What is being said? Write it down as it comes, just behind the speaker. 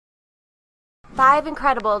5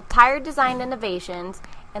 incredible tire design innovations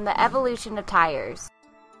and the evolution of tires.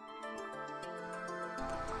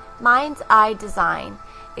 Mind's Eye Design.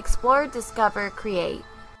 Explore, discover, create.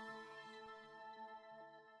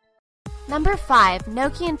 Number 5.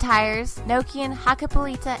 Nokian Tires, Nokian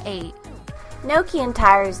Hakkapeliitta 8. Nokian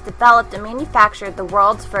Tires developed and manufactured the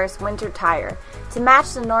world's first winter tire to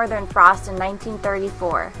match the northern frost in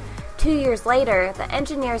 1934. 2 years later, the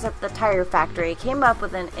engineers at the tire factory came up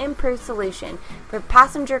with an improved solution for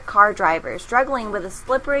passenger car drivers struggling with the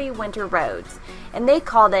slippery winter roads, and they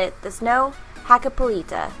called it the Snow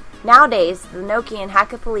Hakkapeliitta. Nowadays, the Nokian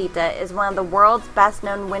Hakkapeliitta is one of the world's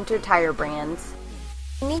best-known winter tire brands.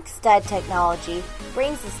 Unique stud technology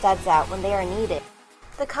brings the studs out when they are needed.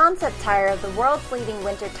 The concept tire of the world's leading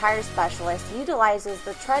winter tire specialist utilizes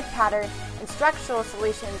the tread pattern and structural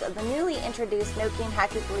solutions of the newly introduced Nokian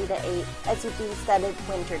Hakkapeliitta 8 SUV studded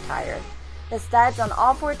winter tire. The studs on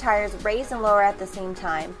all 4 tires raise and lower at the same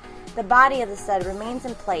time. The body of the stud remains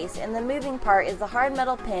in place, and the moving part is the hard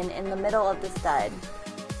metal pin in the middle of the stud.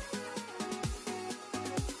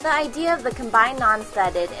 The idea of the combined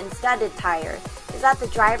non-studded and studded tire is that the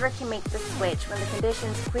driver can make the switch when the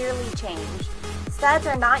conditions clearly change. Studs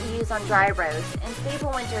are not used on dry roads in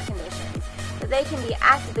stable winter conditions, but they can be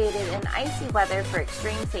activated in icy weather for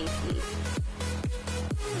extreme safety.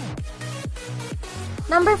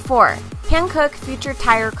 Number 4. Hankook Future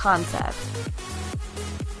Tire Concept.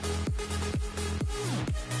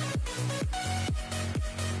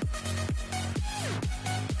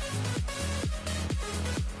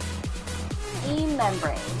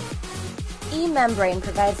 E-membrane. E-membrane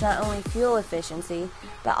provides not only fuel efficiency,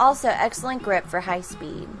 but also excellent grip for high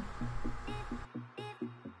speed.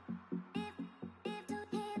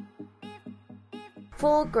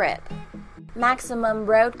 Full grip. Maximum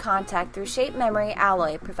road contact through shape memory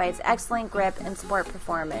alloy provides excellent grip and sport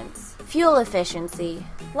performance. Fuel efficiency.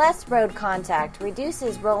 Less road contact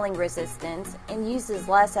reduces rolling resistance and uses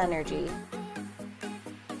less energy.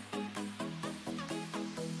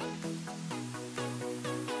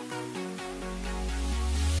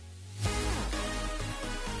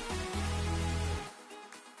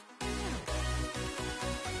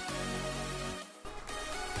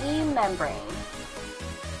 E-membrane.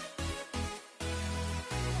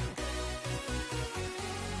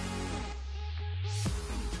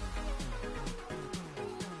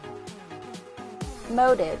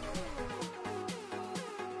 Motive.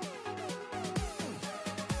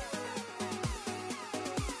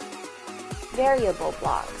 Variable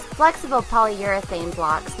blocks. Flexible polyurethane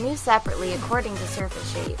blocks move separately according to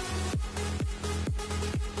surface shape.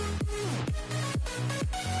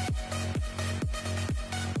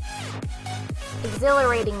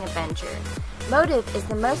 Exhilarating adventure. Motive is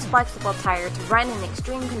the most flexible tire to run in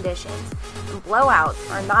extreme conditions, and blowouts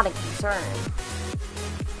are not a concern.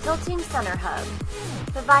 Tilting center hub.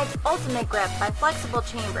 Provides ultimate grip by flexible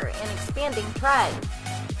chamber and expanding tread.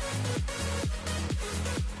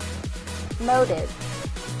 Motive.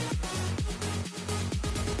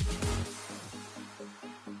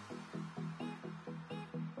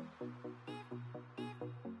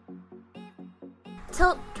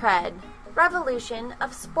 Tilt tread. Revolution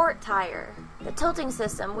of sport tire. The tilting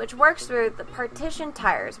system, which works through the partition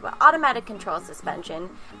tires with automatic control suspension,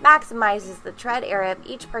 maximizes the tread area of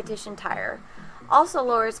each partition tire. Also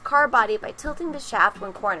lowers car body by tilting the shaft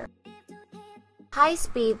when cornered. High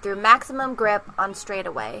speed through maximum grip on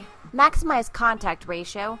straightaway. Maximize contact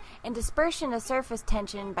ratio and dispersion of surface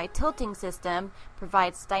tension by tilting system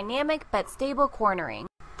provides dynamic but stable cornering.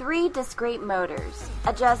 3 discrete motors.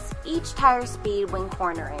 Adjusts each tire speed when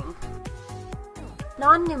cornering.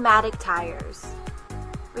 Non-pneumatic tires.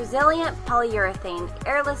 Resilient polyurethane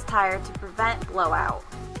airless tire to prevent blowout.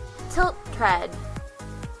 Tilt tread.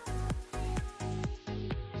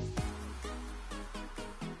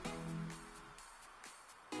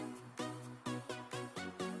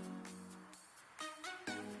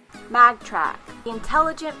 MagTrack, the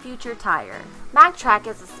intelligent future tire. MagTrack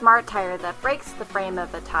is a smart tire that breaks the frame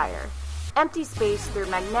of a tire. Empty space through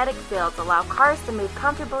magnetic fields allow cars to move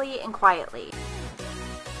comfortably and quietly.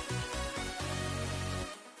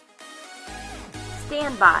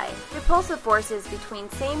 Standby. Repulsive forces between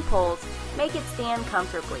same poles make it stand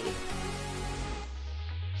comfortably.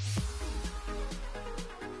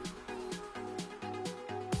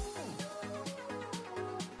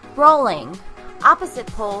 Rolling. Opposite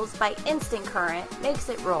poles by instant current makes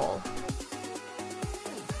it roll.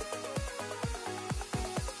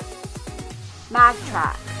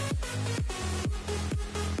 MagTrack.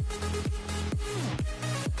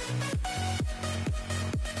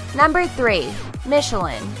 Number 3.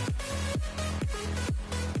 Michelin.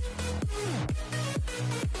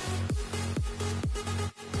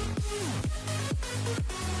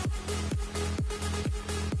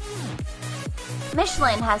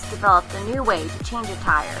 Michelin has developed a new way to change a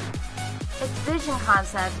tire. Its Vision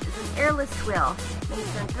Concept is an airless wheel made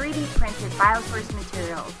from 3D printed biosourced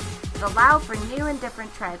materials that allow for new and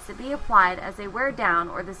different treads to be applied as they wear down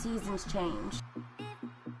or the seasons change.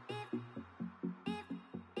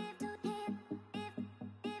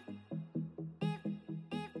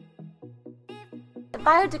 The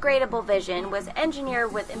biodegradable Vision was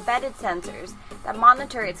engineered with embedded sensors that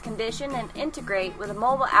monitor its condition and integrate with a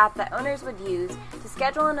mobile app that owners would use to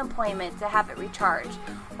schedule an appointment to have it recharged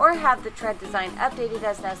or have the tread design updated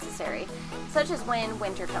as necessary, such as when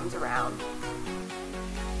winter comes around.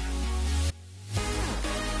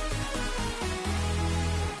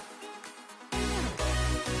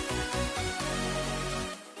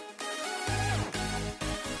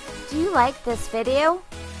 Do you like this video?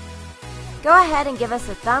 Go ahead and give us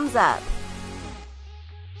a thumbs up.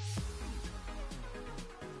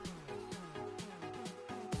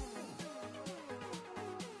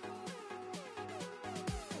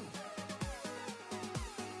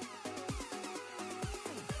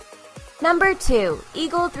 Number 2,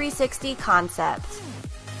 Eagle 360 Concept.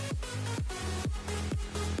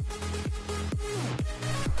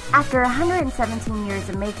 After 117 years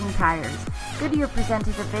of making tires, Goodyear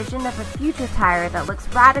presented a vision of a future tire that looks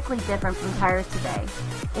radically different from tires today.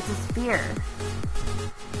 It's a sphere.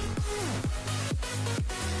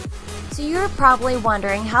 So you're probably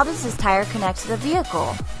wondering, how does this tire connect to the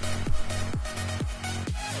vehicle?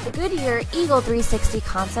 The Goodyear Eagle 360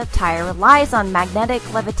 Concept tire relies on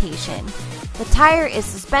magnetic levitation. The tire is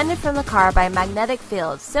suspended from the car by a magnetic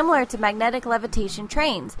field similar to magnetic levitation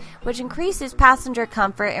trains, which increases passenger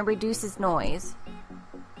comfort and reduces noise.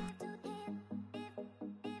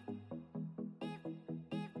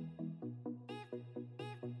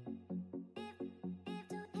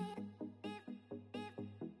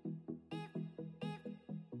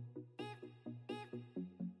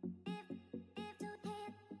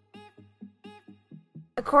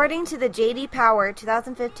 According to the J.D. Power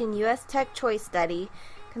 2015 U.S. Tech Choice Study,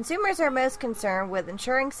 consumers are most concerned with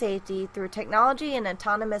ensuring safety through technology and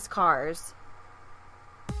autonomous cars.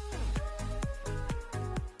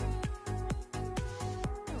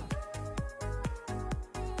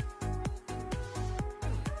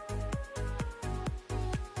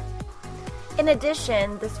 In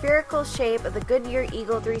addition, the spherical shape of the Goodyear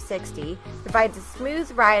Eagle 360 provides a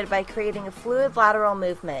smooth ride by creating a fluid lateral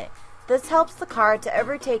movement. This helps the car to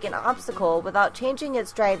overtake an obstacle without changing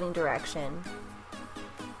its driving direction.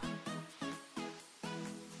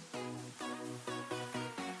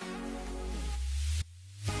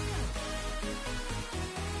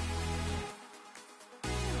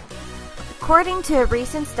 According to a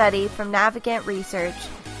recent study from Navigant Research,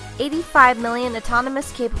 85 million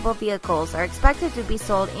autonomous capable vehicles are expected to be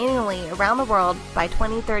sold annually around the world by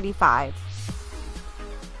 2035.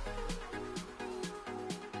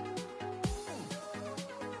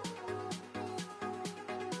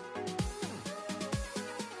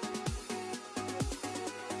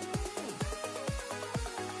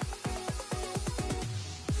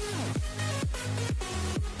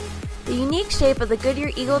 The unique shape of the Goodyear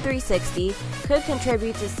Eagle 360 could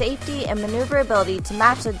contribute to safety and maneuverability to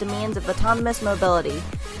match the demands of autonomous mobility.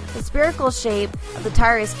 The spherical shape of the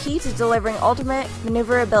tire is key to delivering ultimate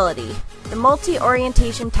maneuverability. The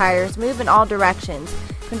multi-orientation tires move in all directions,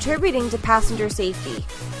 contributing to passenger safety.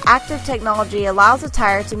 Active technology allows the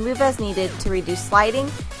tire to move as needed to reduce sliding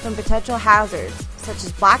from potential hazards, such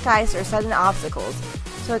as black ice or sudden obstacles,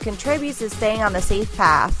 so it contributes to staying on a safe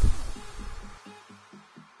path.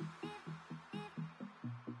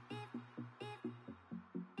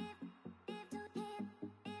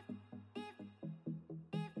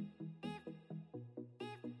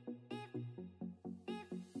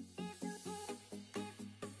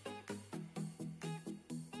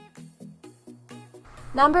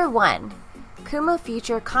 Number 1. Kumho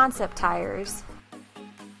Future Concept Tires.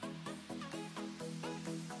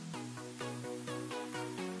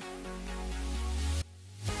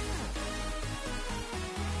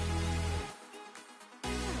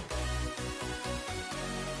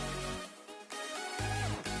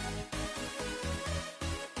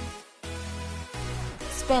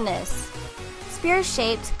 Spinnus.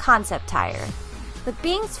 Spear-shaped concept tire. With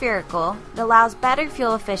being spherical, it allows better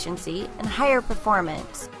fuel efficiency and higher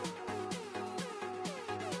performance.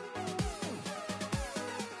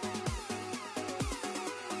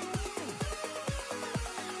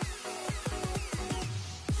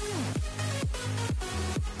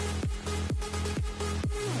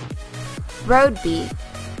 Road Beat.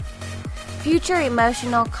 Future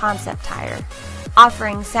emotional concept tire,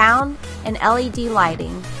 offering sound and LED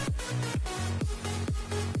lighting.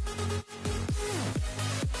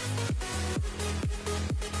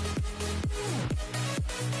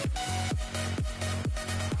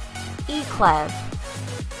 eClev.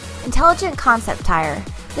 Intelligent Concept Tire.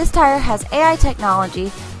 This tire has AI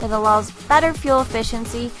technology that allows better fuel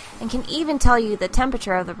efficiency and can even tell you the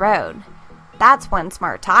temperature of the road. That's one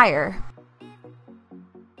smart tire.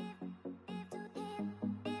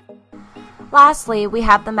 Lastly, we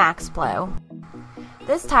have the MaxFlow.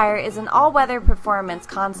 This tire is an all-weather performance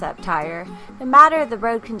concept tire. No matter the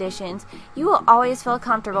road conditions, you will always feel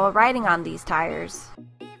comfortable riding on these tires.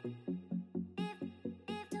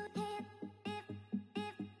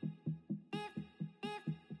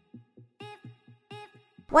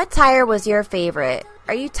 What tire was your favorite?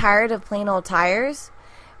 Are you tired of plain old tires?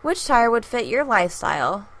 Which tire would fit your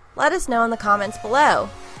lifestyle? Let us know in the comments below.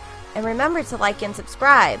 And remember to like and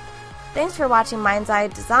subscribe. Thanks for watching Mind's Eye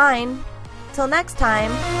Design. Till next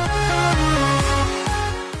time.